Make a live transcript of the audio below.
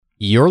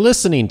You're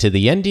listening to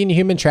the Ending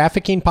Human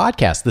Trafficking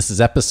podcast. This is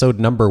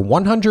episode number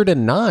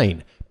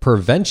 109,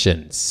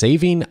 Prevention,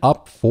 Saving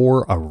Up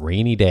for a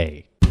Rainy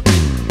Day.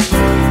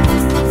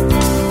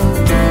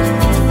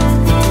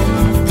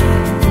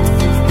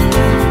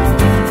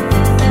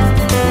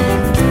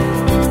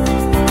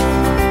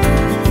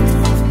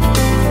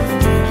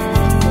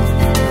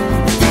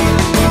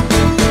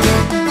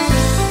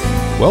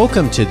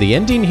 Welcome to the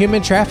Ending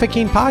Human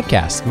Trafficking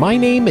podcast. My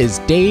name is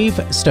Dave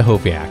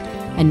Stachowiak.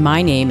 And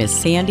my name is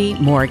Sandy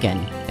Morgan.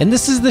 And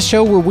this is the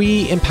show where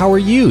we empower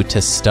you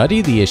to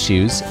study the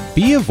issues,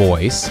 be a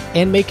voice,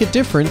 and make a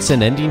difference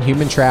in ending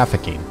human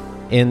trafficking.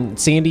 And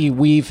Sandy,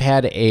 we've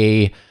had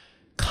a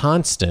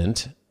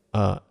constant,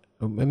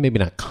 maybe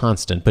not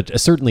constant, but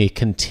certainly a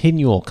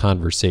continual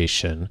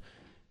conversation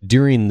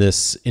during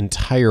this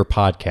entire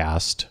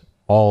podcast,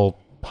 all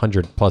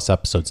 100 plus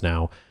episodes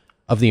now,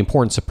 of the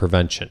importance of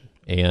prevention.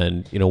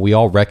 And, we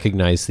all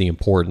recognize the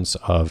importance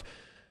of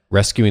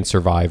rescuing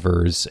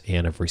survivors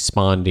and of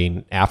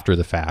responding after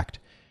the fact.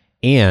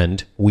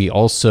 And we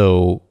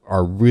also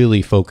are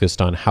really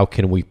focused on how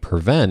can we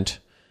prevent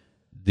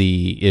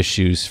the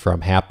issues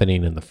from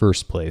happening in the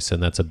first place.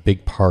 And that's a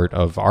big part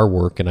of our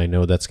work. And I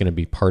know that's going to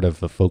be part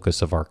of the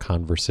focus of our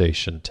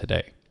conversation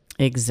today.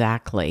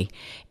 Exactly.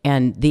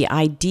 And the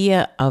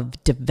idea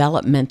of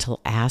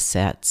developmental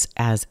assets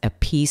as a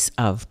piece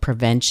of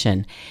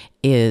prevention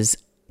is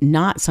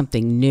not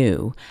something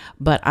new,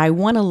 but I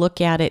want to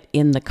look at it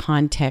in the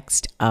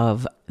context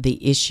of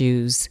the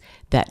issues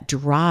that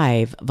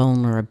drive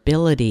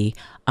vulnerability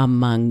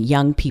among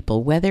young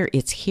people, whether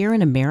it's here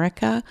in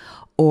America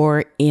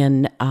or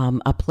in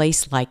a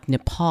place like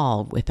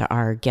Nepal with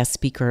our guest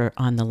speaker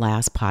on the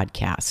last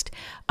podcast.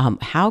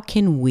 How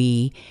can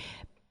we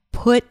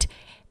put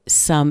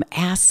some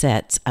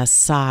assets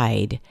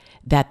aside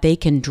that they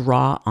can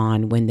draw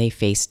on when they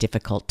face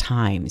difficult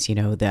times?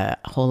 The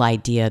whole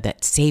idea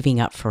that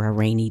saving up for a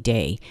rainy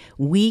day.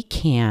 We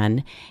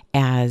can,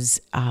 as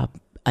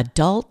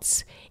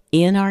adults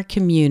in our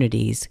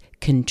communities,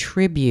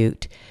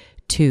 contribute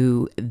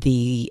to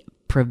the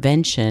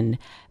prevention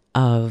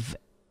of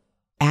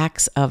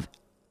acts of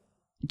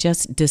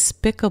just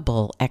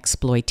despicable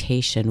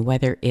exploitation,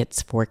 whether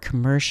it's for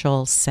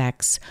commercial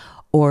sex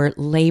or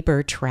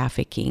labor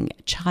trafficking,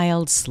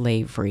 child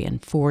slavery,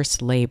 and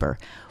forced labor.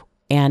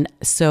 And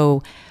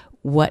so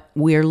what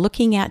we're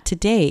looking at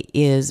today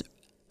is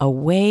a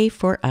way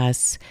for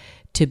us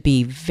to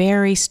be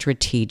very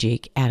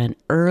strategic at an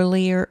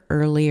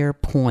earlier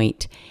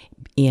point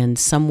in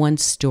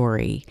someone's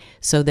story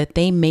so that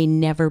they may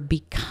never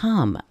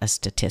become a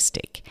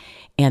statistic.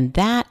 And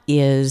that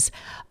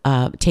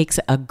takes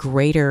a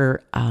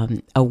greater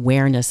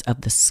awareness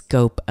of the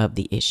scope of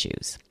the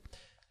issues.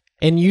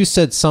 And you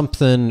said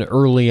something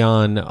early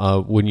on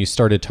when you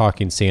started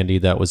talking, Sandy,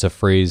 that was a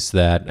phrase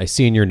that I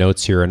see in your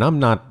notes here, and I'm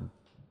not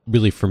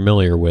really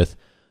familiar with,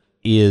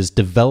 is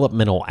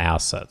developmental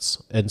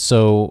assets. And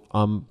so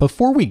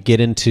before we get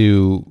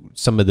into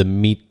some of the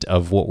meat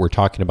of what we're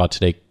talking about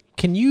today,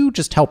 can you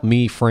just help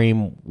me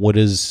frame what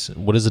is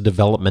a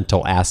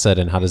developmental asset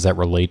and how does that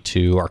relate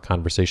to our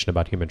conversation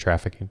about human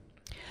trafficking?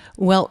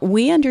 Well,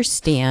 we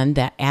understand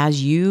that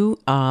as you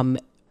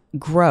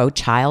grow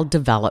child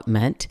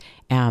development,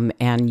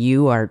 and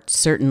you are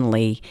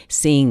certainly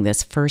seeing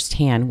this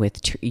firsthand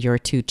with your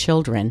two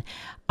children,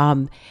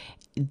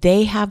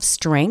 they have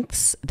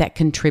strengths that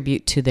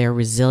contribute to their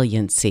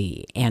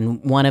resiliency.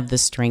 And one of the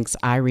strengths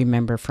I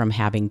remember from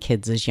having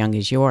kids as young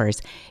as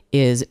yours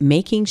is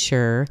making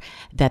sure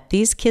that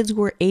these kids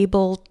were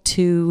able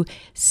to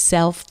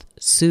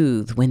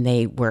self-soothe when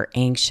they were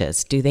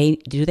anxious. Do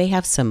they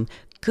have some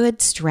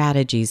good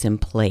strategies in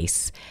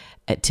place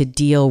to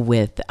deal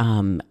with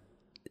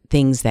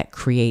things that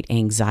create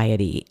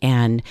anxiety?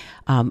 And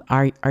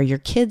are your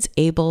kids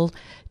able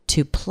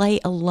to play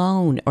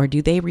alone, or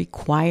do they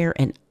require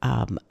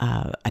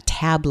a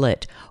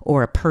tablet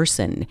or a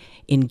person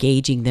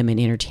engaging them and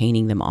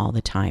entertaining them all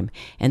the time?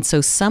 And so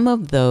some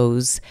of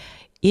those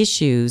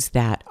issues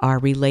that are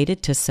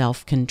related to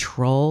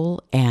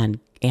self-control and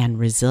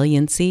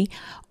resiliency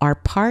are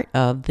part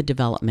of the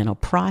developmental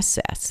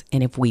process.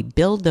 And if we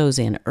build those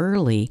in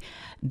early,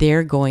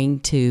 they're going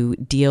to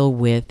deal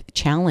with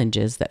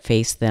challenges that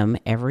face them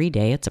every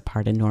day. It's a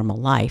part of normal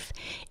life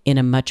in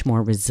a much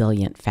more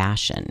resilient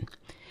fashion.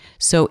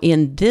 So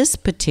in this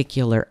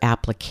particular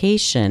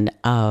application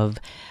of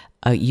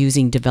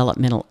using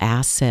developmental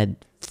I'm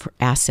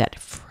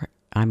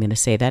going to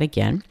say that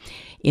again.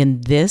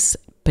 In this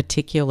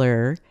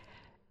particular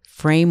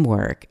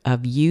framework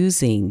of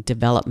using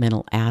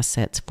developmental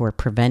assets for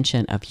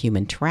prevention of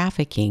human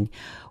trafficking,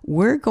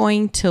 we're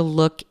going to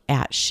look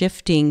at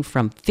shifting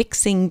from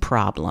fixing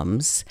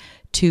problems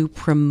to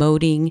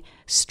promoting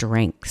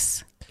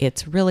strengths.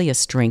 It's really a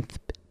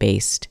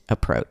strength-based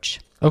approach.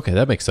 Okay,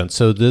 that makes sense.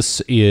 So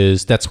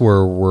that's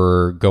where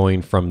we're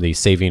going from the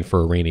saving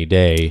for a rainy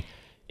day,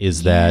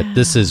 is that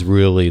this is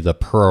really the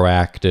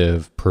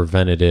proactive,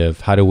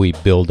 preventative, how do we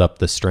build up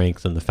the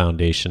strength and the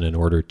foundation in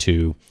order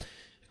to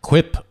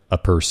equip a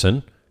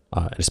person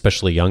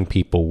especially young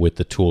people, with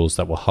the tools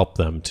that will help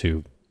them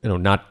to,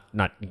 not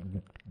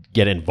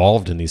get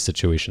involved in these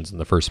situations in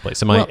the first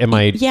place. Am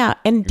I Yeah,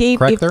 and Dave,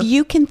 correct if there?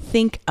 you can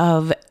think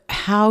of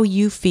how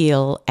you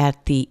feel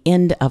at the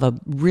end of a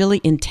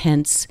really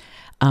intense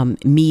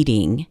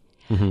meeting,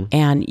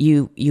 and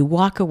you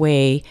walk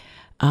away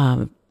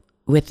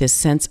with this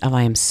sense of,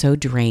 I am so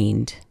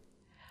drained,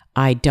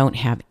 I don't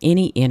have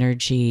any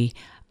energy,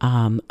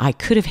 I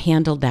could have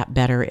handled that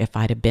better if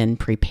I'd have been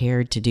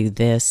prepared to do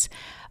this.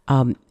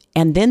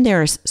 And then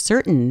there are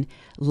certain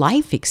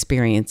life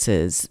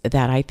experiences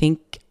that I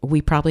think we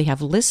probably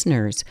have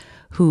listeners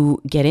who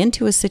get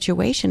into a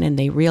situation and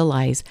they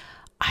realize,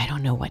 I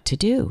don't know what to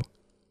do.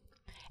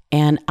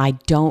 And I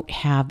don't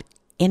have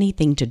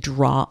anything to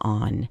draw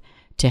on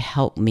to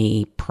help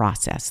me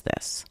process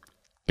this.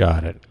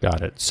 Got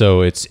it.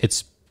 So it's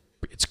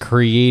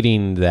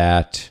creating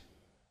that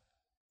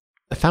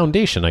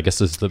foundation, I guess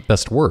is the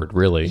best word,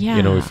 really. Yeah.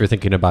 If you're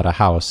thinking about a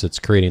house, it's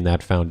creating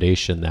that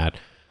foundation that,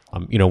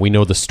 we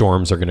know the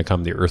storms are going to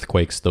come, the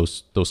earthquakes,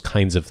 those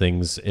kinds of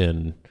things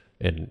in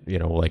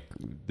like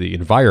the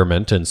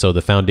environment. And so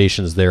the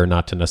foundation's there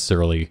not to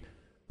necessarily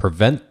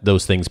prevent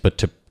those things, but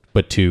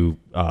to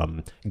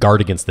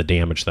guard against the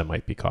damage that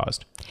might be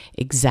caused.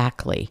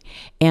 Exactly.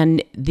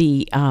 And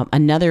the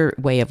another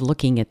way of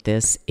looking at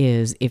this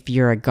is, if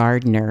you're a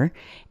gardener,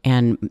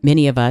 and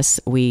many of us,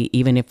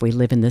 even if we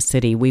live in the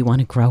city, we want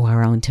to grow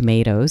our own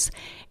tomatoes.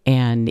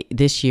 And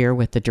this year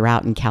with the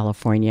drought in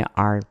California,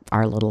 our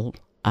little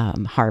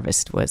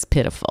harvest was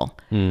pitiful.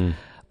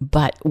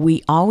 But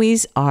we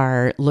always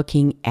are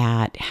looking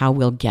at how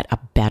we'll get a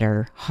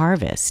better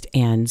harvest.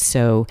 And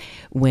so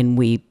when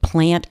we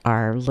plant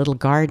our little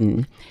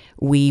garden,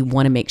 we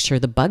want to make sure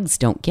the bugs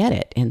don't get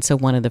it. And so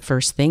one of the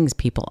first things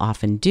people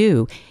often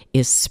do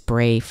is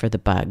spray for the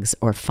bugs,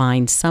 or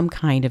find some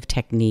kind of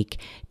technique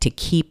to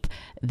keep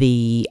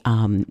the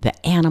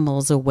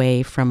animals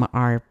away from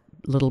our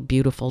little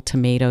beautiful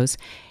tomatoes.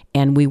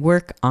 And we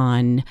work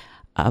on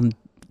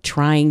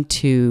trying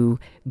to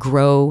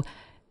grow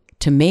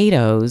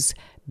tomatoes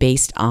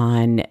based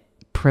on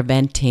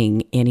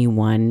preventing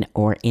anyone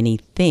or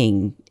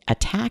anything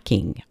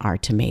attacking our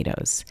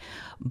tomatoes.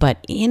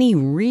 But any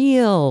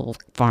real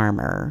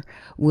farmer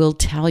will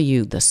tell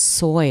you the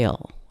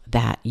soil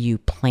that you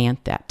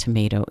plant that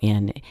tomato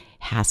in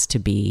has to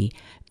be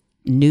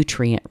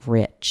nutrient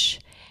rich.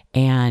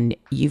 And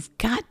you've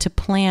got to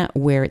plant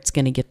where it's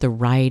going to get the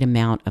right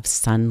amount of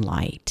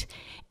sunlight.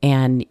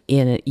 And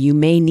you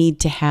may need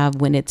to have,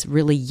 when it's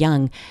really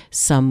young,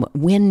 some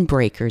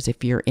windbreakers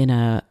if you're in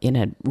a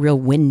real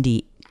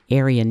windy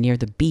area near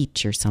the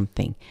beach or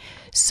something.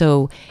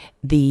 So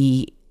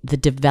the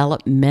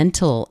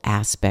developmental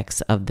aspects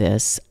of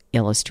this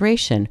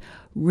illustration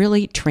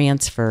really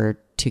transfer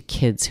to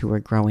kids who are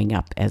growing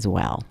up as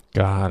well.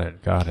 Got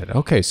it.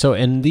 Okay, so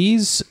and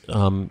these,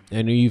 and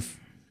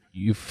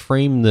you've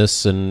framed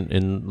this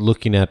in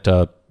looking at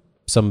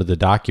some of the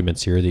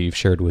documents here that you've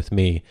shared with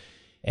me.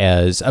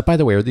 As by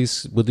the way, will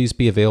these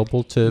be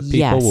available to people?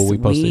 Yes, Will we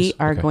post these? We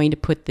are going to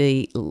put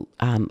the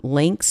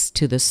links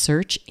to the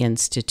Search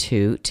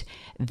Institute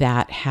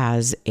that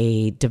has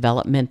a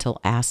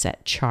developmental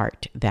asset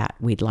chart that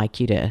we'd like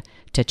you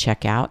to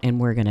check out, and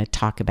we're going to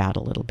talk about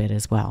a little bit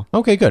as well.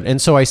 Okay, good.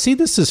 And so I see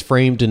this is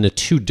framed into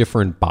two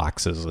different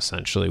boxes,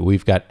 essentially.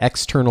 We've got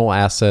external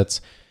assets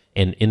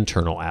and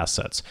internal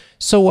assets.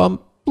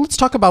 So let's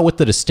talk about what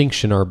the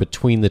distinction are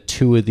between the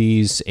two of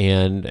these,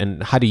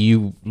 and how do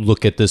you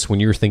look at this when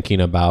you're thinking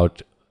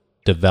about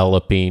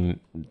developing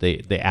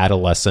the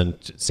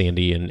adolescent,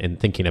 Sandy, and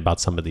thinking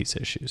about some of these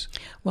issues?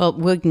 Well,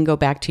 we can go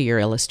back to your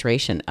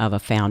illustration of a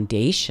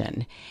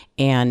foundation.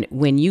 And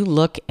when you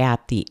look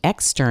at the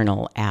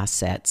external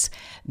assets,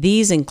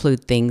 these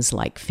include things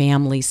like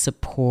family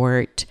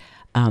support,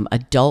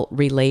 adult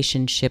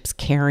relationships,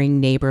 caring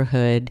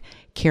neighborhood,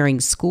 caring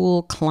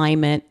school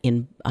climate,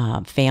 in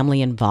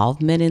family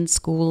involvement in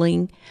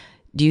schooling.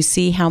 Do you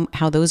see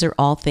how those are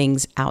all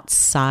things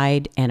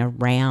outside and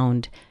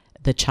around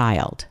the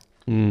child?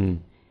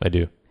 I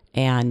do.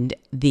 And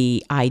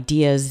the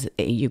ideas,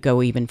 you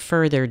go even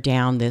further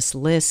down this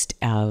list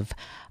of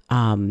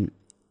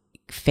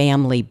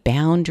family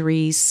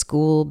boundaries,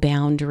 school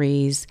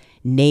boundaries,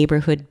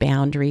 neighborhood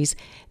boundaries.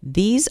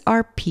 These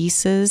are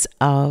pieces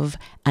of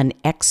an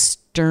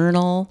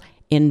external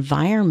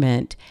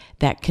environment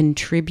that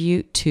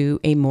contribute to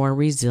a more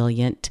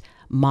resilient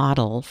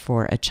model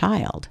for a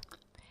child.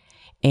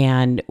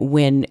 And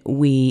when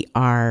we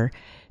are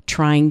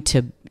trying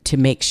to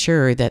make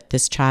sure that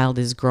this child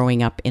is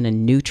growing up in a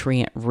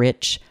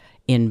nutrient-rich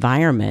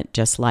environment,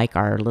 just like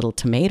our little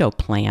tomato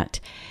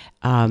plant,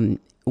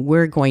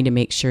 we're going to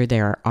make sure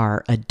there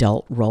are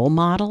adult role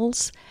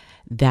models,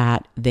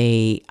 that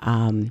they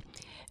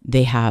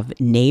have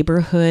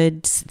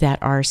neighborhoods that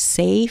are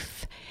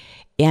safe.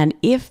 And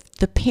if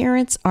the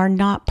parents are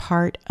not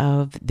part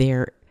of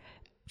their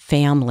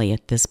family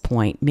at this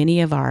point, many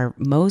of our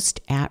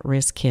most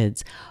at-risk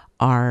kids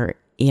are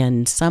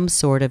in some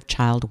sort of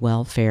child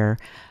welfare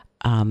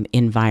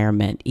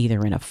environment,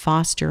 either in a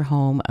foster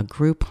home, a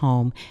group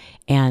home,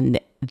 and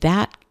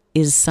that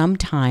is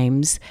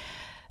sometimes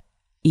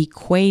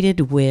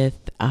equated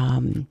with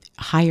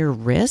higher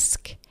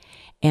risk,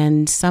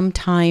 and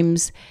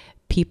sometimes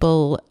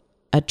people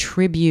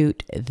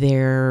attribute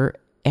their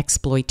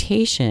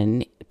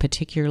exploitation,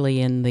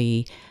 particularly in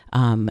the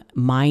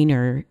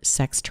minor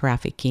sex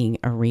trafficking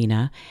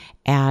arena,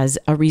 as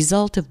a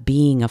result of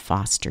being a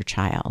foster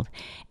child.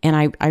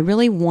 And I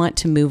really want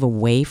to move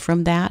away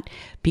from that,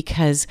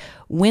 because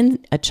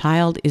when a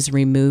child is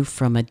removed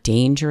from a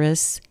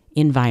dangerous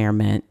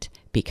environment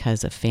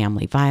because of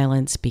family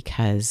violence,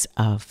 because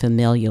of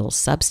familial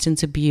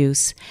substance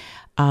abuse,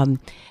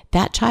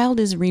 that child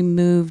is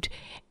removed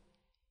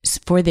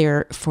for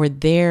their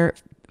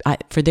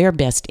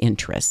best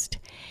interest.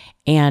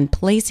 And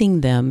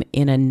placing them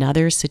in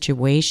another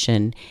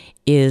situation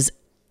is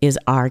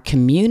our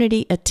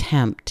community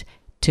attempt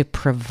to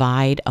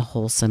provide a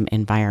wholesome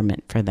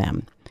environment for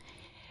them.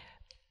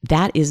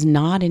 That is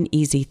not an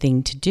easy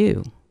thing to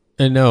do.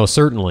 No,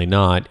 certainly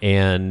not.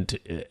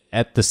 And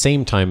at the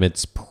same time,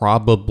 it's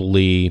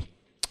probably,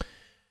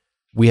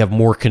 we have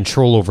more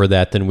control over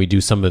that than we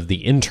do some of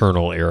the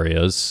internal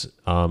areas.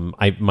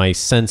 My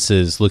sense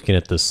is, looking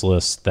at this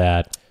list,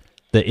 that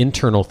the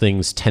internal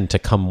things tend to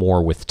come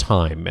more with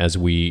time as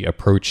we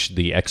approach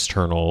the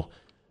external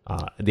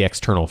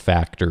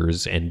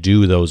factors and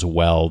do those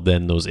well.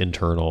 Then those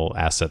internal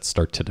assets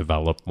start to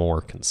develop more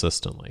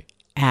consistently.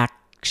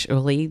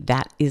 Actually,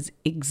 that is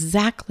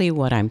exactly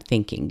what I'm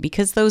thinking,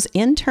 because those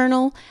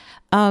internal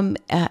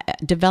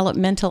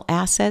developmental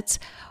assets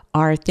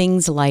are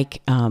things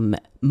like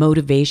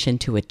motivation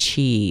to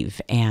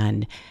achieve,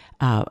 and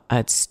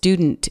a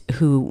student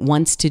who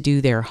wants to do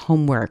their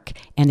homework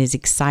and is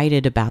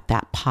excited about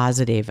that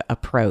positive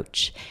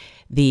approach.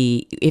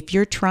 If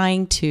you're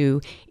trying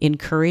to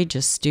encourage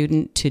a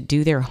student to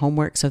do their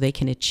homework so they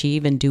can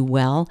achieve and do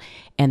well,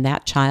 and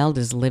that child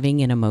is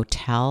living in a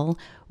motel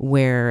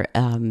where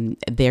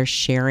they're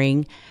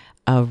sharing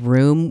a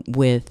room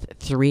with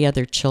 3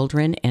 other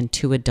children and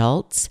 2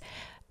 adults,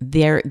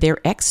 their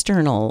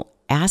external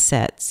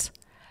assets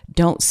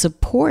don't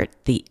support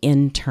the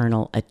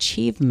internal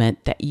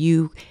achievement that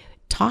you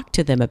talk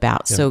to them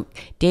about. Yeah. So,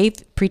 Dave,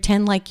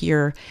 pretend like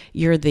you're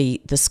the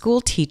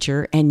school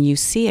teacher and you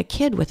see a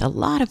kid with a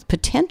lot of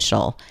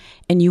potential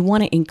and you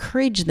want to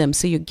encourage them.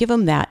 So you give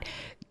them that,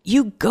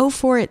 you go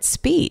for it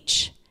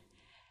speech.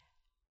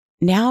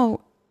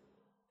 Now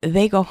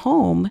they go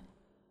home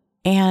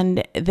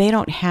and they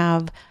don't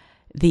have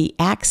the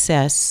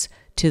access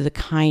to the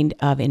kind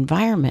of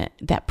environment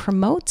that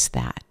promotes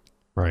that.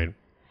 Right.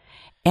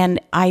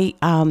 And I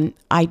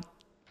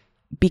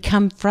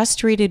become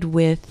frustrated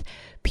with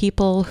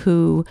people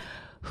who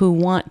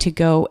want to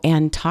go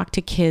and talk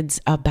to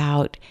kids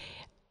about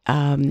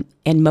and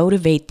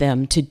motivate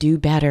them to do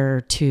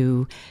better,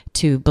 to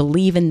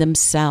believe in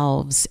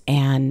themselves,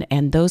 and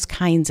those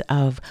kinds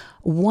of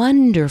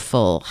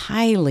wonderful,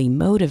 highly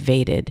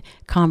motivated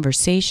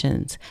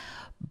conversations.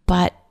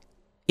 But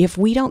if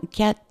we don't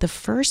get the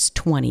first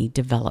 20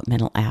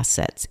 developmental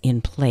assets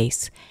in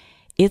place,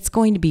 it's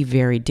going to be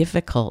very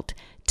difficult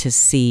to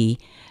see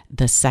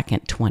the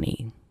second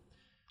 20.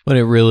 But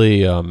it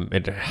really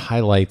it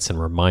highlights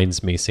and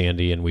reminds me,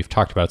 Sandy, and we've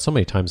talked about so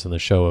many times on the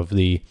show, of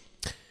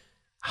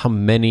how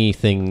many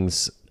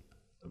things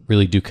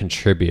really do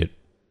contribute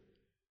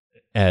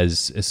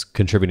as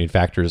contributing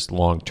factors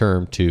long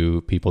term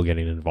to people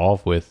getting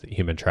involved with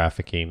human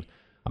trafficking.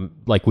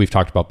 Like we've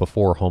talked about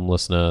before,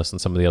 homelessness and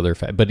some of the other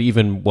but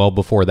even well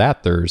before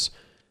that, there's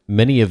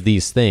many of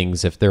these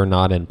things, if they're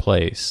not in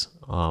place,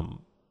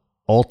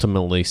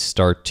 ultimately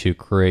start to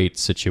create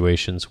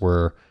situations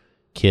where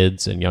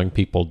kids and young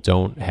people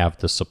don't have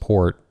the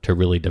support to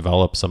really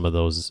develop some of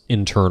those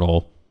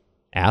internal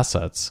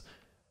assets.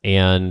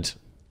 And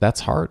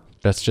that's hard.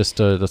 That's just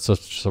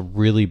a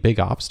really big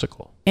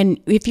obstacle.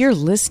 And if you're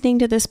listening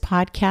to this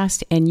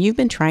podcast and you've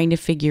been trying to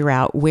figure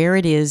out where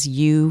it is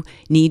you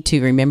need to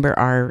remember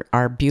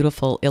our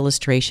beautiful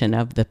illustration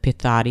of the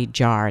Pithati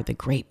jar, the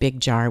great big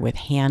jar with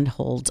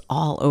handholds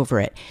all over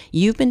it,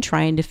 you've been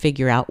trying to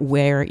figure out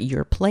where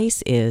your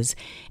place is,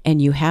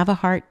 and you have a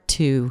heart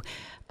to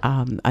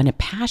and a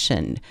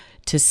passion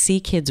to see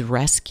kids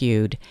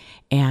rescued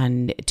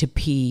and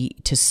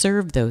to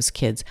serve those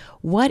kids.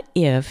 What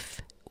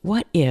if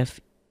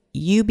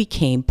you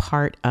became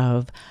part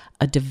of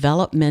a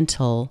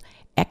developmental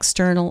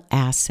external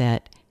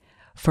asset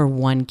for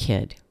one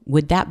kid?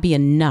 Would that be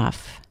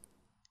enough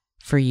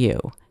for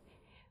you?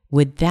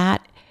 Would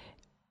that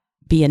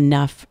be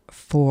enough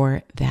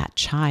for that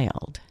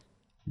child?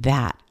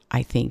 That,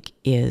 I think,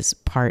 is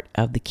part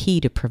of the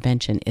key to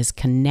prevention, is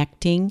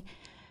connecting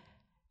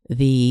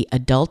the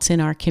adults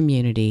in our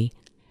community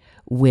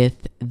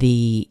with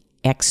the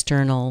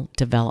external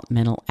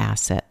developmental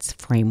assets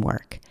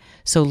framework.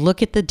 So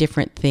look at the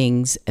different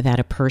things that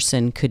a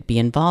person could be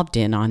involved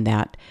in on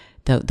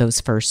those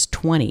first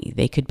 20.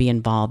 They could be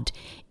involved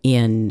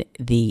in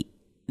the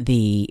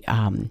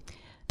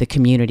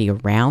community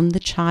around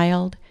the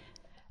child,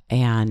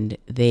 and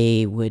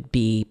they would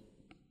be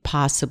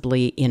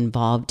possibly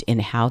involved in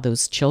how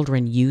those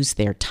children use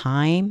their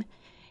time,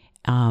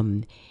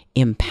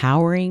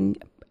 empowering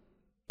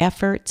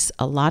efforts.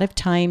 A lot of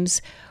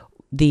times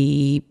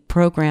the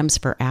programs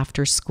for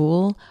after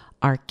school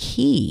are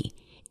key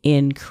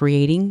in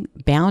creating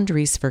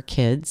boundaries for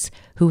kids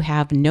who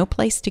have no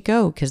place to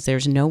go because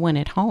there's no one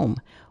at home.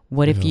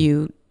 What if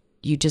you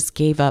just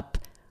gave up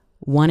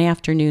one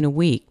afternoon a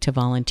week to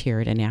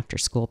volunteer at an after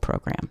school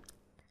program?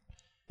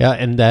 Yeah,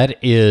 and that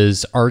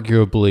is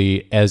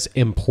arguably as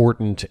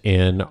important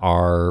in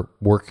our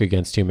work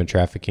against human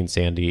trafficking,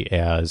 Sandy,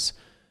 as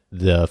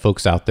the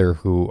folks out there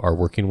who are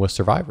working with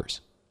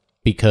survivors.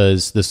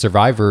 Because the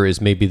survivor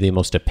is maybe the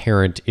most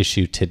apparent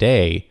issue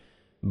today,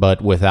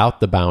 but without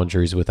the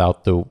boundaries,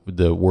 without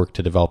the work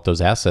to develop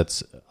those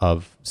assets,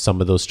 of some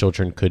of those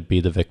children could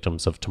be the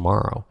victims of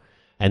tomorrow.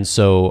 And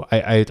so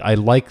I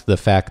like the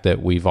fact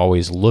that we've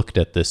always looked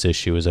at this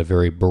issue as a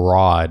very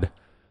broad,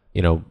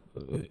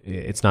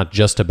 it's not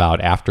just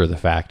about after the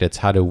fact. It's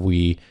how do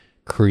we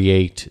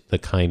create the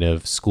kind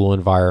of school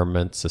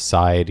environment,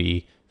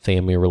 society,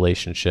 family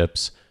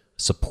relationships,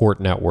 support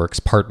networks,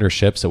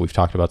 partnerships that we've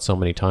talked about so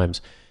many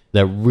times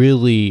that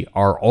really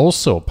are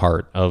also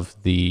part of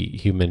the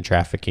human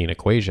trafficking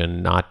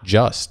equation, not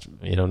just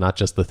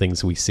the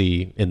things we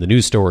see in the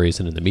news stories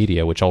and in the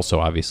media, which also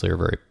obviously are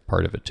very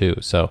part of it too.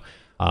 So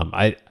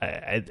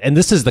and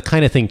this is the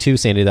kind of thing too,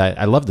 Sandy, that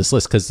I love this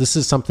list because this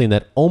is something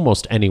that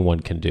almost anyone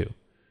can do.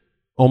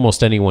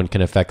 Almost anyone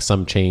can affect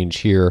some change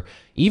here,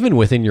 even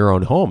within your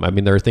own home. I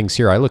mean, there are things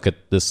here. I look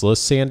at this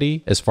list,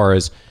 Sandy, as far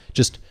as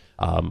just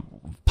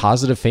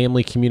positive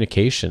family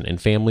communication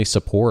and family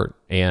support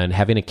and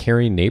having a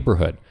caring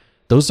neighborhood.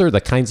 Those are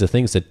the kinds of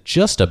things that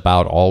just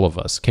about all of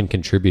us can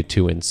contribute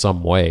to in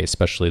some way,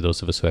 especially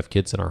those of us who have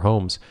kids in our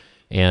homes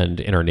and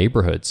in our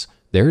neighborhoods.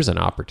 There's an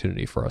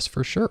opportunity for us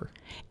for sure.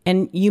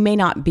 And you may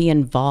not be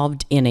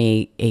involved in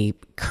a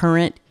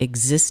current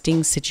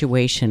existing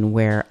situation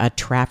where a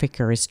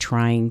trafficker is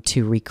trying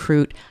to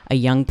recruit a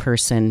young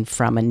person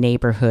from a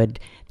neighborhood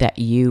that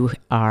you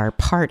are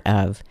part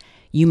of.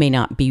 You may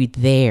not be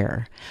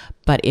there.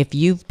 But if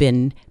you've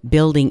been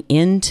building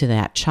into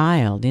that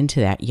child, into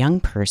that young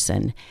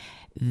person,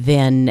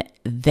 then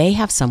they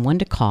have someone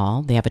to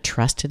call. They have a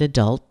trusted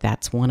adult.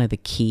 That's one of the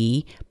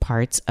key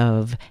parts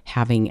of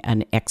having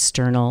an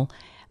external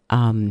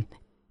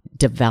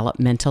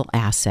developmental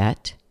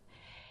asset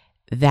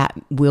that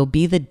will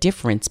be the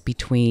difference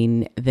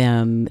between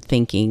them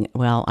thinking,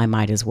 well, I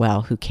might as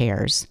well, who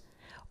cares?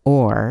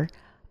 Or,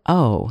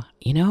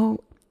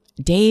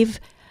 Dave,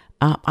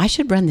 I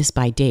should run this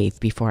by Dave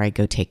before I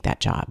go take that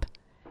job.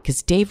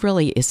 Because Dave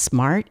really is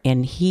smart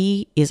and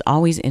he is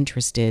always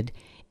interested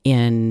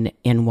in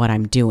what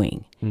I'm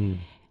doing.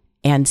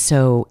 And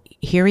so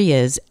here he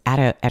is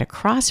at a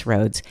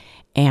crossroads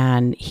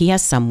and he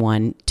has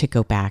someone to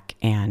go back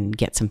and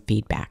get some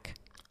feedback.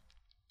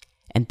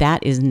 And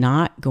that is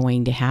not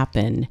going to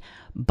happen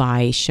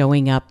by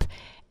showing up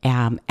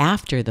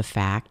after the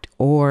fact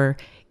or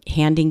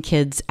handing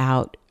kids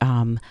out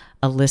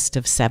a list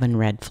of 7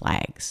 red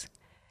flags.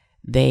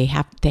 They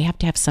have to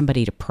have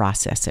somebody to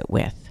process it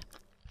with.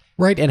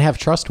 Right, and have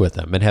trust with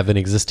them and have an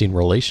existing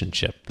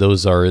relationship.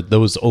 Those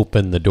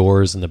open the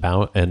doors and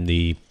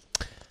the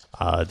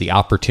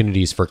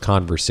opportunities for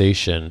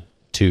conversation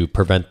to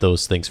prevent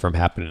those things from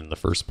happening in the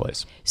first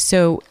place.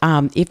 So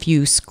if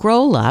you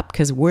scroll up,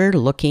 because we're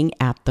looking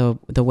at the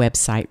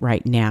website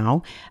right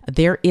now,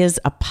 there is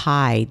a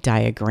pie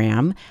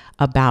diagram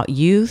about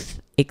youth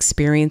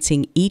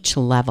experiencing each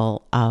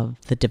level of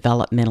the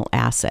developmental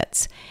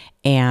assets.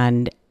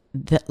 And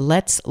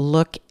let's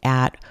look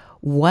at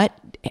what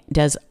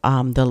does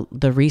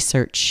the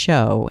research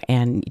show.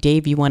 And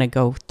Dave, you want to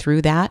go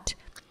through that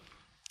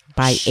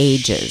by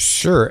ages?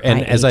 Sure.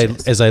 And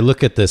as I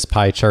look at this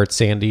pie chart,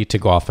 Sandy, to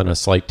go off on a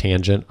slight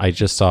tangent, I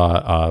just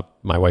saw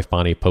my wife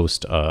Bonnie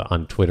post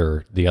on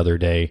Twitter the other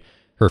day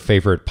her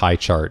favorite pie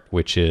chart,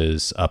 which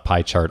is a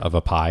pie chart of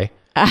a pie.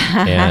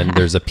 And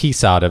there's a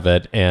piece out of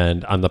it,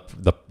 and on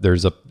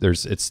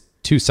it's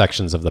 2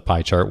 sections of the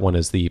pie chart. One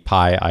is the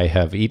pie I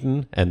have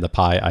eaten and the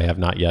pie I have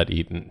not yet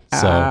eaten.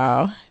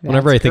 So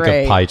whenever I think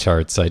of pie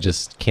charts, I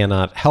just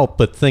cannot help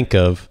but think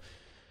of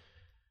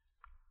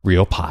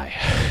real pie.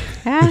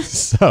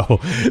 So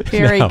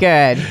very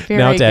good.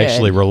 Very good.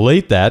 Actually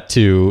relate that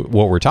to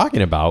what we're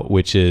talking about,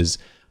 which is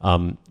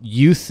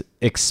youth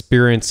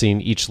experiencing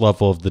each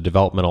level of the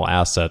developmental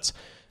assets.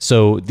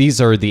 So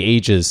these are the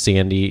ages,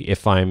 Sandy,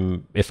 if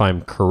I'm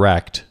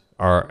correct.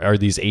 Are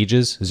these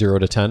ages 0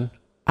 to 10?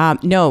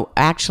 No,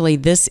 actually,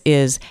 this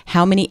is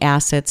how many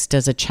assets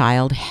does a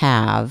child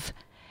have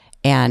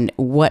and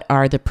what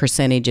are the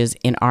percentages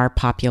in our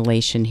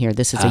population here?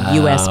 This is a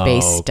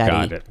U.S.-based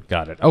study.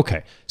 Got it.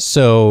 Okay.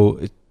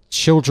 So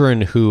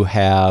children who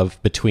have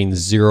between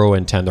 0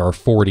 and 10, there are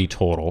 40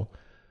 total.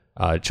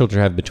 Children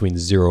who have between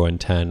 0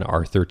 and 10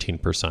 are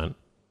 13%.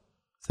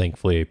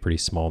 Thankfully, a pretty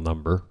small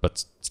number,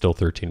 but still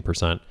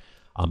 13%.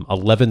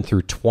 11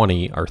 through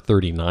 20 are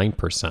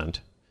 39%.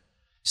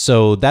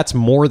 So that's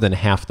more than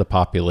half the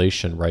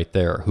population right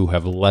there who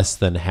have less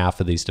than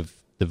half of these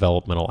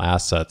developmental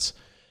assets.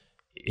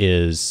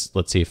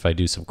 Let's see if I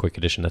do some quick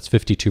addition, that's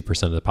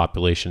 52% of the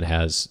population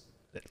has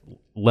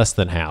less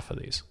than half of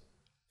these.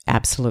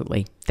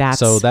 Absolutely.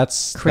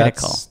 That's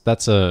critical.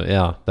 That's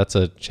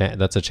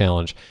a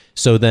challenge.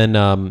 So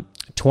then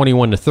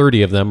 21 to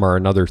 30 of them are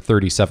another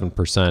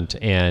 37%,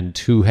 and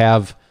who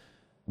have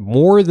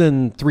more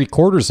than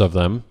 3/4 of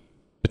them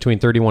between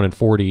 31 and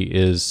 40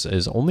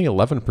 is only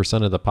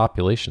 11% of the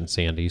population,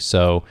 Sandy.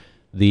 So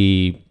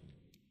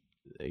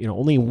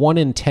only 1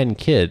 in 10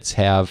 kids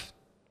have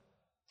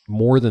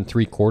more than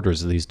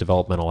 3/4 of these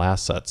developmental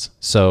assets.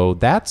 So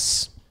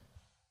that's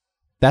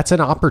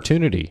an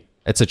opportunity.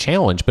 It's a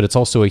challenge, but it's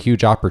also a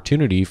huge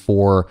opportunity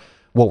for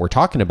what we're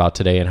talking about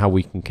today and how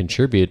we can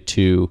contribute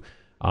to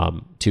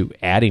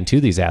adding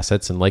to these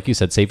assets. And like you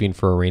said, saving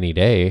for a rainy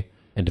day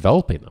and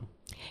developing them.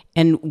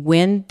 And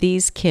when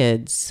these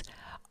kids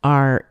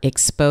are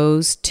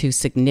exposed to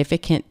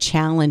significant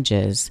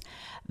challenges,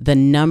 the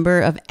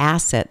number of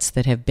assets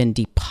that have been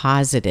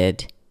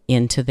deposited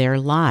into their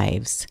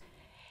lives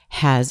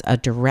has a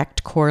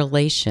direct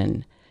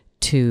correlation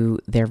to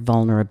their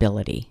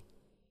vulnerability.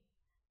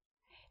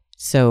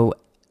 So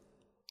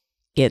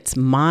it's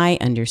my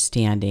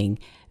understanding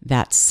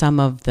that some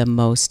of the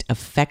most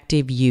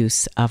effective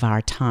use of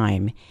our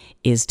time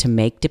is to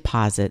make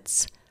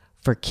deposits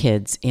for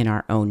kids in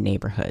our own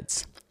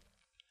neighborhoods.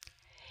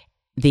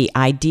 The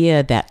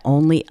idea that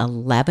only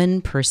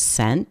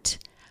 11%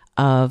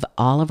 of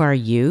all of our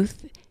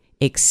youth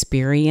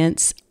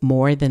experience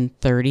more than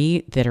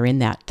 30, that are in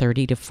that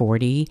 30 to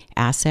 40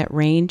 asset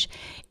range,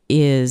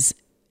 is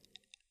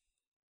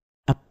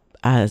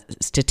a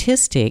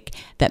statistic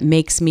that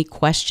makes me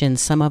question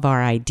some of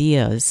our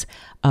ideas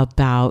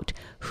about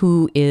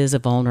who is a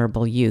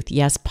vulnerable youth.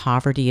 Yes,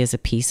 poverty is a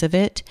piece of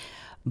it,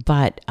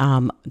 but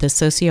the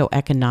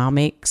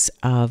socioeconomics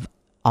of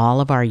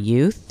all of our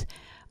youth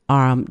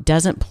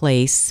doesn't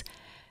place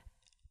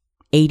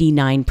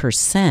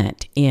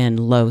 89% in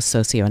low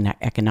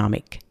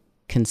socioeconomic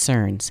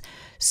concerns.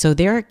 So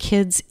there are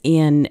kids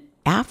in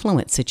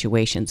affluent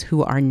situations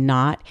who are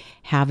not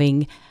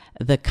having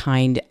the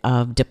kind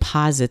of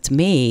deposits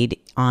made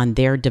on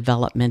their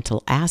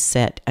developmental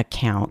asset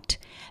account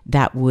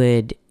that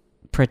would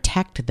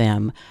protect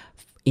them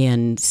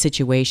in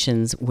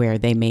situations where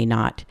they may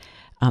not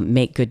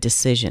make good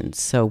decisions.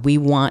 So we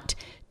want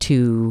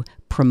to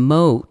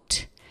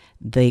promote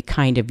the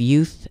kind of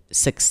youth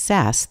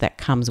success that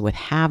comes with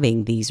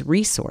having these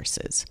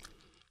resources.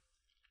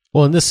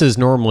 Well, and this is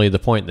normally the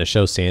point in the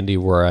show, Sandy,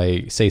 where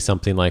I say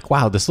something like,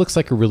 wow, this looks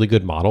like a really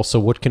good model.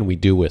 So what can we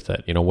do with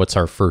it? What's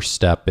our first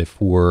step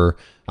if we're,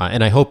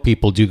 and I hope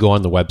people do go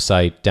on the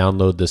website,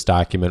 download this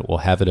document. We'll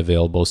have it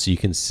available so you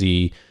can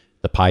see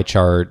the pie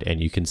chart and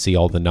you can see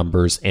all the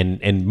numbers.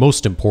 And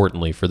most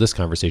importantly for this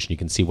conversation, you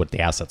can see what the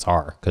assets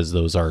are, because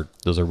those are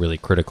really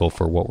critical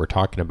for what we're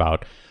talking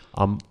about.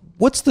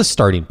 What's the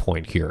starting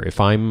point here? If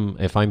I'm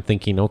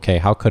thinking, okay,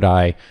 how can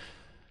I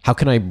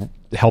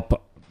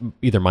help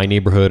either my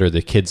neighborhood or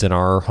the kids in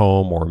our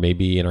home, or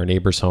maybe in our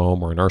neighbor's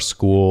home or in our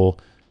school,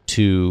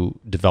 to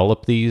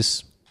develop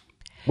these?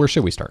 Where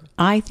should we start?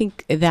 I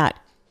think that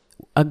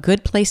a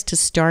good place to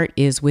start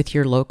is with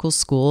your local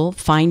school.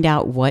 Find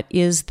out what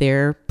is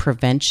their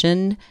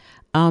prevention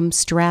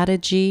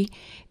strategy.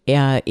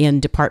 In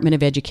Department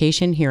of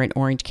Education here in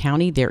Orange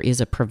County, there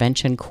is a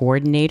prevention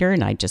coordinator,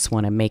 and I just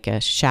want to make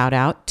a shout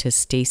out to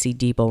Stacy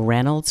Diebel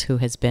Reynolds, who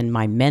has been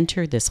my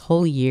mentor this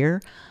whole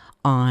year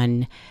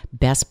on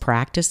best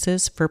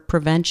practices for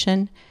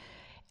prevention.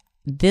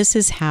 This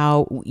is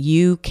how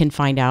you can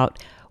find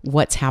out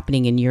what's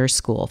happening in your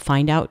school.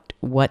 Find out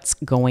what's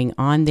going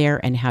on there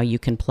and how you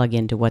can plug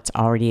into what's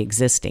already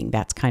existing.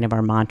 That's kind of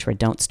our mantra.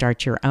 Don't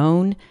start your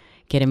own.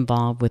 Get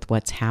involved with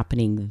what's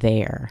happening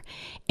there.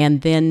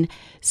 And then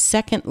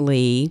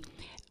secondly,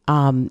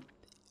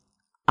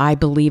 I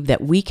believe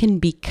that we can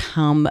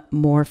become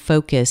more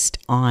focused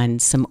on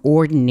some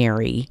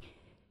ordinary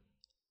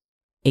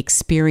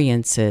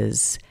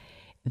experiences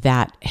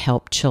that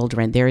help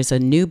children. There is a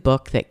new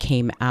book that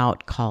came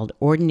out called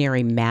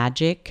Ordinary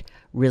Magic: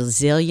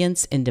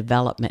 Resilience and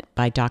Development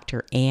by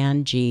Dr.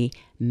 Angie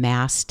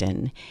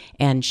Maston.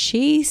 And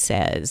she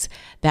says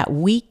that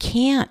we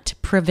can't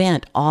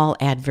prevent all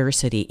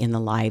adversity in the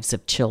lives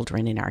of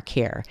children in our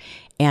care.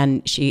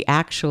 And she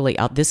actually,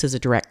 this is a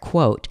direct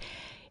quote,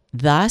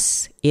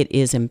 "Thus, it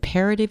is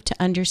imperative to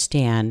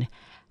understand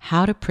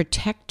how to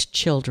protect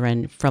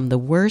children from the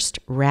worst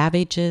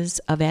ravages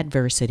of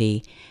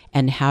adversity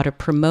and how to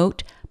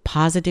promote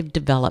positive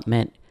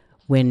development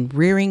when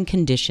rearing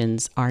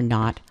conditions are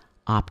not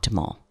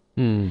optimal."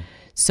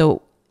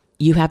 So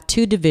you have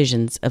two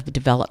divisions of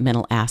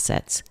developmental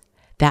assets.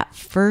 That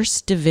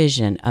first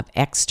division of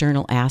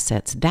external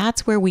assets,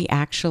 that's where we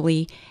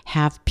actually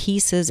have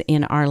pieces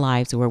in our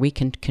lives where we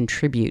can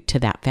contribute to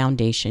that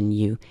foundation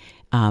you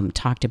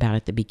talked about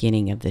at the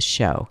beginning of the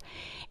show.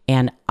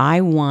 And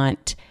I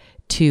want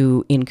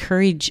to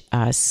encourage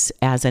us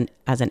as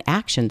an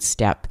action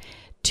step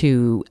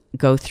to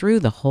go through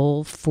the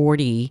whole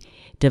 40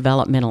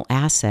 developmental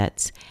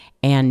assets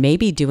and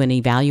maybe do an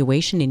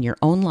evaluation in your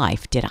own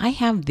life. Did I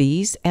have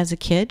these as a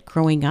kid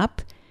growing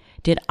up?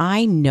 Did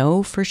I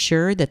know for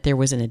sure that there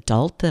was an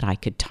adult that I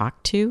could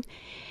talk to?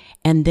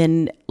 And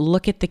then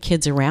look at the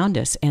kids around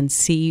us and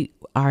see,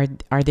 are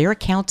their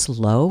accounts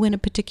low in a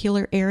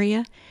particular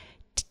area?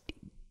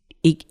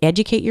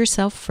 Educate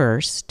yourself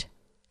first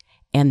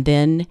and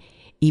then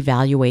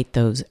evaluate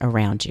those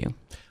around you.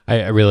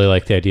 I really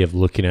like the idea of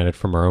looking at it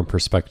from our own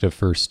perspective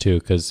first too,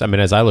 because I mean,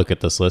 as I look at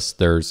this list,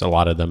 there's a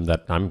lot of them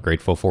that I'm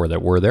grateful for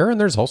that were there, and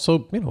there's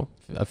also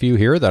a few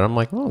here that I'm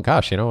like, oh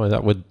gosh,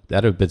 that would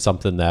have been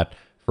something that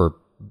for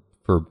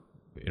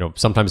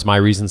sometimes my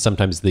reasons,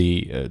 sometimes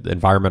the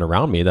environment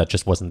around me that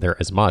just wasn't there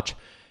as much,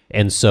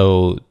 and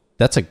so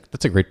that's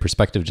a great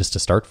perspective just to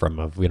start from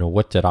of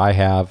what did I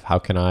have, how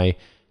can I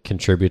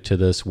contribute to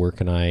this, where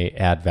can I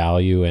add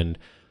value, and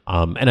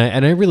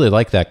I really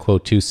like that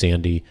quote too,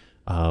 Sandy.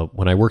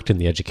 When I worked in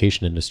the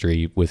education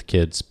industry with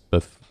kids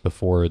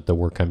before the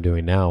work I'm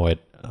doing now,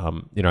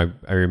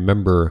 I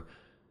remember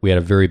we had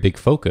a very big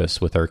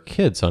focus with our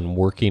kids on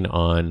working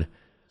on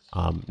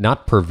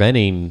not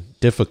preventing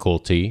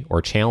difficulty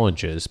or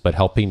challenges, but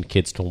helping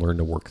kids to learn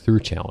to work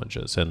through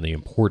challenges and the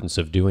importance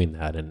of doing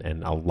that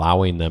and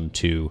allowing them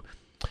to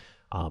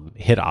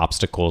hit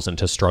obstacles and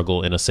to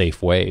struggle in a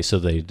safe way so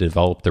they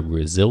develop the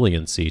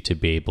resiliency to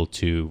be able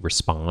to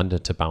respond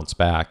and to bounce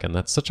back. And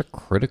that's such a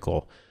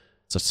critical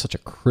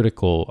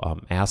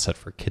asset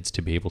for kids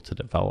to be able to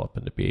develop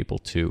and to be able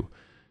to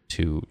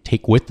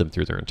take with them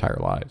through their entire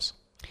lives.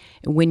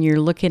 When you're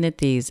looking at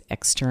these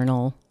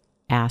external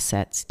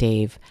assets,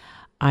 Dave,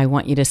 I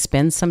want you to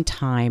spend some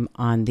time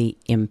on the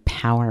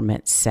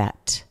empowerment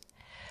set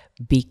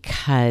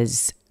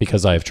because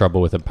I have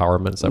trouble with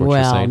empowerment. Is that what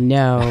you're saying?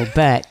 No,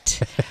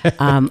 but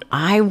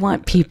I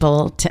want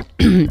people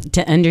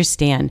to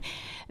understand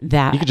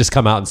that. You could just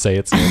come out and say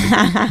it,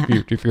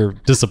 Sandy, if you're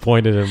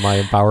disappointed in my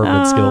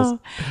empowerment skills.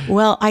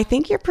 Well, I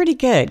think you're pretty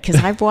good because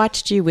I've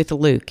watched you with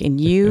Luke, and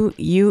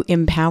you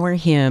empower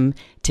him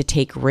to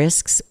take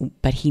risks,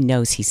 but he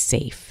knows he's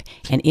safe.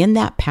 And in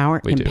that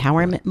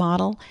empowerment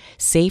model,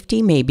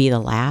 safety may be the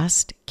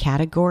last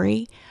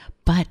category,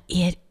 but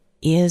it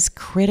is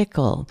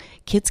critical.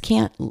 Kids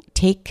can't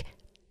take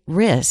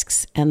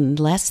risks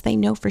unless they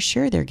know for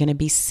sure they're going to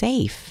be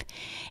safe.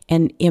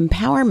 And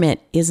empowerment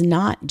is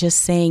not just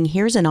saying,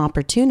 here's an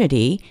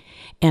opportunity,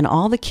 and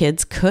all the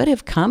kids could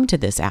have come to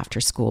this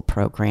after-school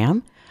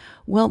program.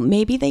 Well,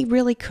 maybe they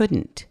really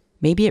couldn't.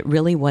 Maybe it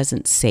really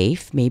wasn't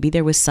safe. Maybe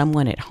there was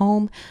someone at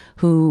home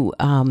who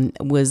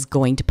was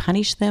going to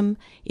punish them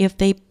if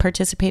they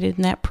participated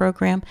in that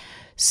program.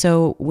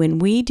 So when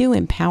we do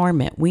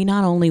empowerment, we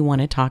not only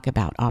want to talk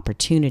about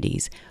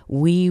opportunities,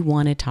 we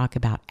want to talk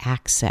about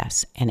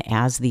access. And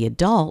as the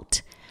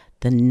adult,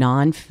 the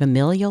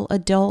non-familial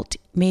adult,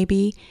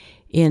 maybe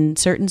in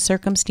certain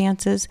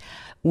circumstances,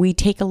 we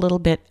take a little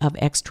bit of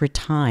extra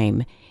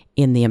time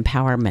in the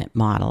empowerment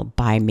model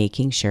by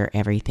making sure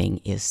everything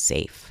is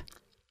safe.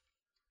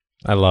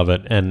 I love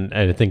it. And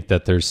I think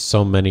that there's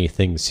so many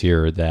things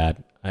here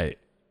that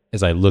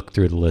as I look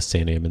through the list,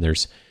 Sandy, I mean,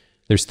 there's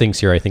things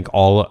here I think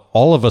all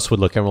of us would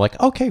look at and we're like,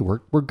 okay,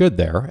 we're good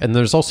there. And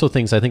there's also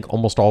things I think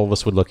almost all of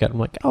us would look at and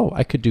like, oh,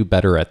 I could do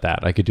better at that.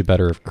 I could do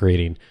better at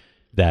creating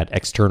that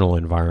external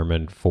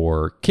environment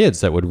for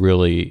kids that would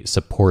really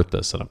support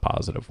this in a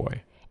positive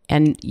way.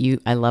 And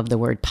I love the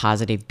word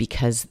positive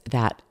because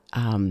that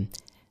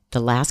the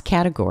last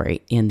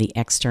category in the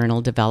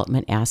external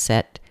development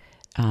asset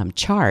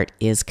chart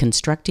is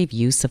constructive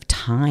use of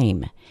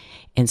time.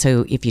 And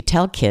so if you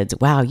tell kids,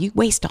 wow, you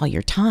waste all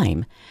your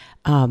time,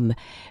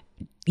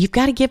 you've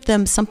got to give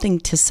them something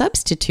to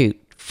substitute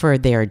for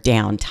their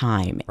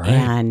downtime. Right.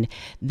 And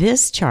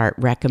this chart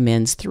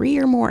recommends 3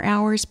 or more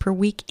hours per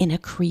week in a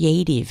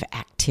creative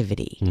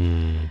activity.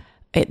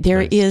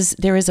 There is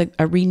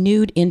a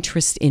renewed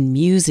interest in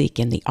music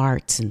and the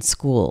arts in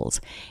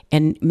schools.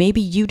 And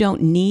maybe you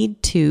don't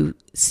need to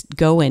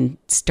go and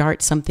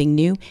start something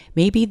new.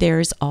 Maybe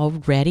there's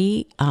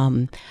already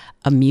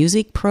a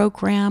music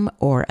program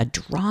or a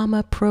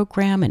drama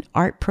program, an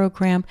art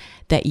program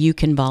that you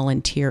can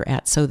volunteer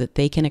at so that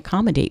they can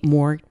accommodate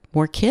more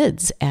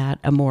kids at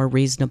a more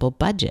reasonable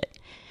budget.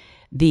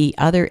 The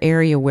other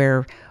area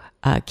where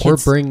kids... Or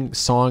bring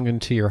song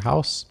into your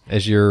house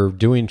as you're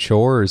doing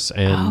chores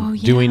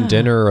and doing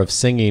dinner of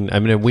singing. I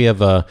mean, we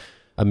have a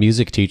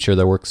music teacher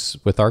that works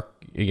with our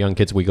young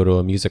kids. We go to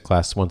a music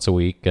class once a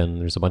week,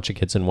 and there's a bunch of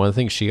kids. And one of the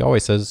things she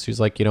always says, she's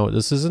like,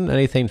 this isn't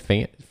anything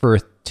for a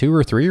 2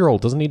 or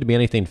 3-year-old. Doesn't need to be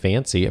anything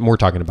fancy. And we're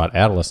talking about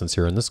adolescents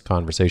here in this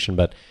conversation,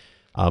 but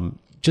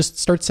just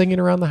start singing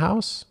around the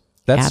house.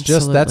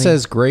 That's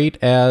as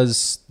great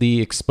as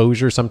the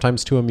exposure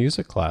sometimes to a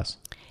music class.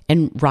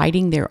 And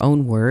writing their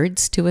own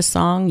words to a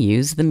song,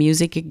 use the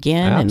music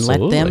again.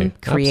 Absolutely. And let them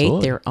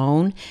create their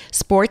own.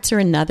 Sports are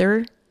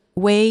another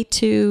way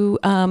to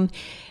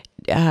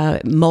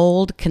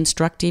mold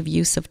constructive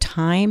use of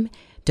time,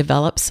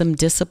 develop some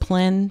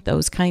discipline,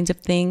 those kinds of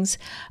things.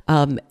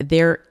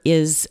 There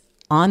is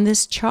on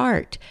this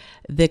chart,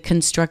 the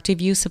constructive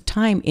use of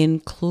time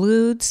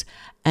includes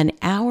an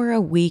hour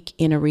a week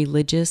in a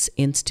religious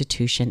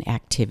institution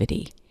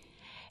activity.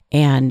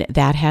 And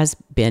that has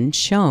been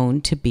shown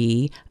to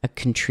be a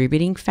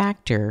contributing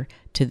factor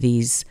to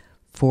these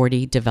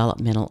 40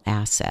 developmental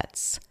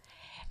assets.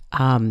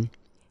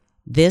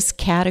 This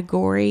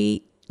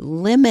category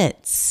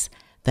limits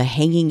the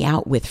hanging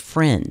out with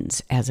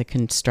friends as a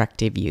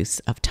constructive use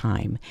of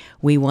time.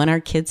 We want our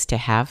kids to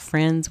have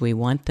friends. We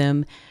want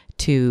them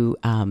to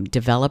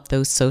develop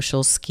those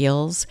social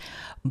skills.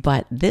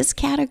 But this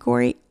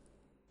category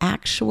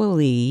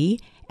actually,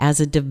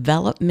 as a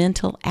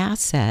developmental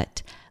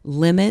asset,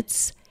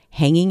 limits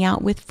hanging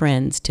out with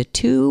friends to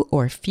 2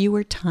 or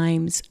fewer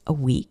times a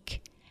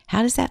week.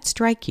 How does that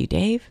strike you,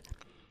 Dave?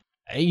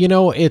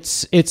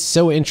 It's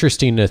so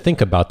interesting to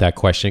think about that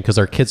question because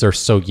our kids are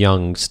so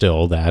young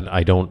still that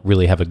I don't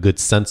really have a good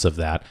sense of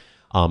that.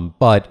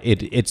 But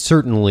it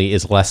certainly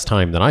is less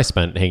time than I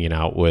spent hanging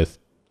out with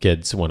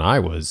kids when I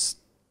was,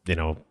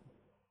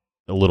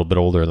 a little bit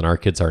older than our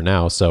kids are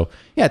now. So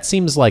yeah, it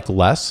seems like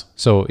less.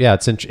 So yeah,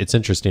 it's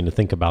interesting to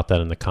think about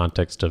that in the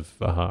context of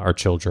our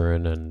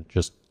children and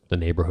just the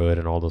neighborhood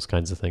and all those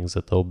kinds of things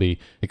that they'll be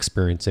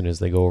experiencing as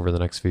they go over the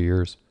next few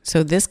years.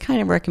 So this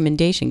kind of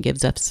recommendation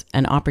gives us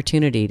an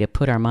opportunity to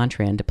put our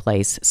mantra into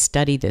place,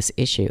 study this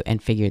issue,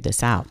 and figure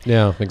this out.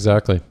 Yeah,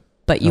 exactly.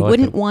 But you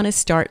wouldn't want to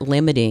start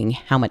limiting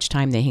how much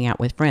time they hang out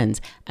with friends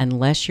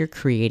unless you're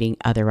creating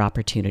other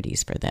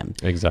opportunities for them.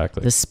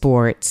 Exactly. The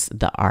sports,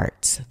 the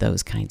arts,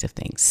 those kinds of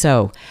things.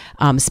 So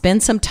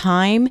spend some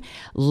time,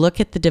 look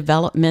at the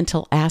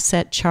developmental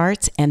asset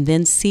charts, and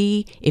then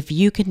see if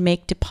you can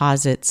make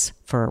deposits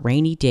for a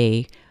rainy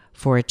day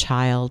for a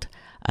child,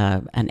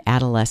 an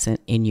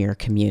adolescent in your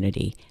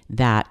community.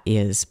 That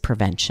is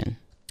prevention.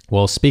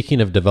 Well,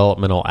 speaking of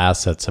developmental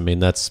assets,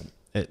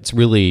 it's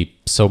really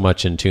so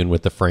much in tune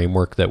with the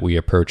framework that we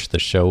approach the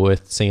show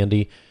with,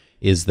 Sandy,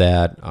 is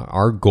that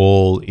our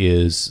goal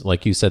is,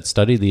 like you said,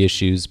 study the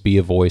issues, be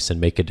a voice, and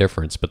make a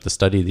difference. But the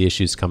study of the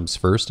issues comes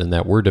first, and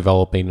that we're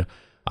developing,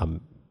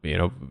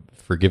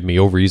 forgive me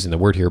overusing the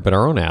word here, but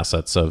our own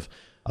assets of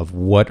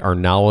what our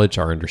knowledge,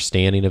 our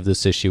understanding of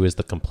this issue is,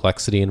 the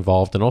complexity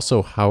involved, and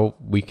also how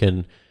we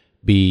can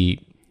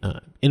be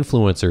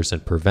influencers in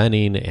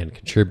preventing and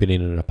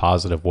contributing in a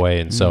positive way.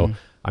 And so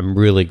I'm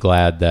really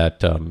glad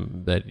that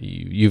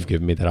you've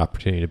given me that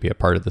opportunity to be a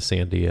part of the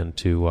Sandy and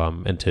to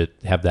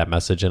have that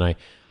message. And I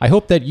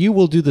hope that you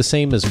will do the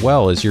same as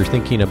well as you're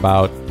thinking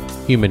about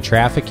human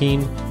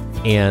trafficking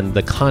and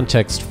the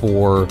context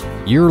for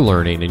your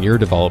learning and your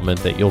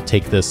development, that you'll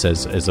take this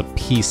as a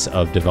piece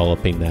of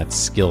developing that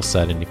skill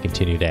set and to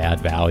continue to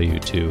add value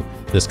to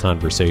this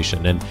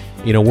conversation. And,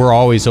 we're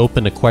always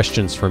open to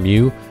questions from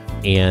you.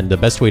 And the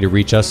best way to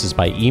reach us is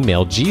by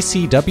email,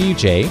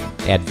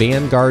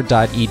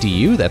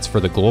 gcwj@vanguard.edu. That's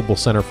for the Global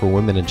Center for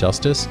Women and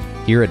Justice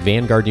here at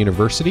Vanguard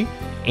University.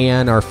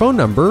 And our phone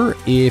number,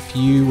 if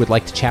you would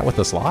like to chat with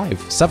us live,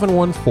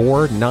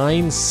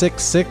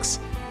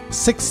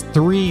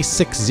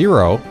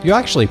 714-966-6360. You'll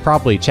actually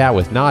probably chat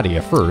with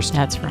Nadia first.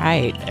 That's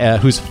right.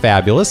 Who's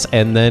fabulous,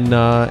 and then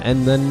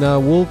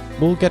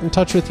we'll get in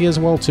touch with you as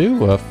well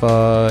too,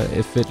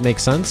 if it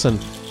makes sense. And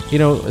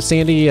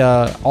Sandy,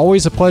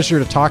 always a pleasure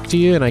to talk to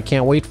you, and I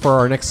can't wait for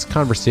our next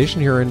conversation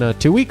here in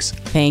 2 weeks.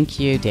 Thank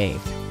you, Dave.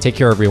 Take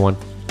care, everyone.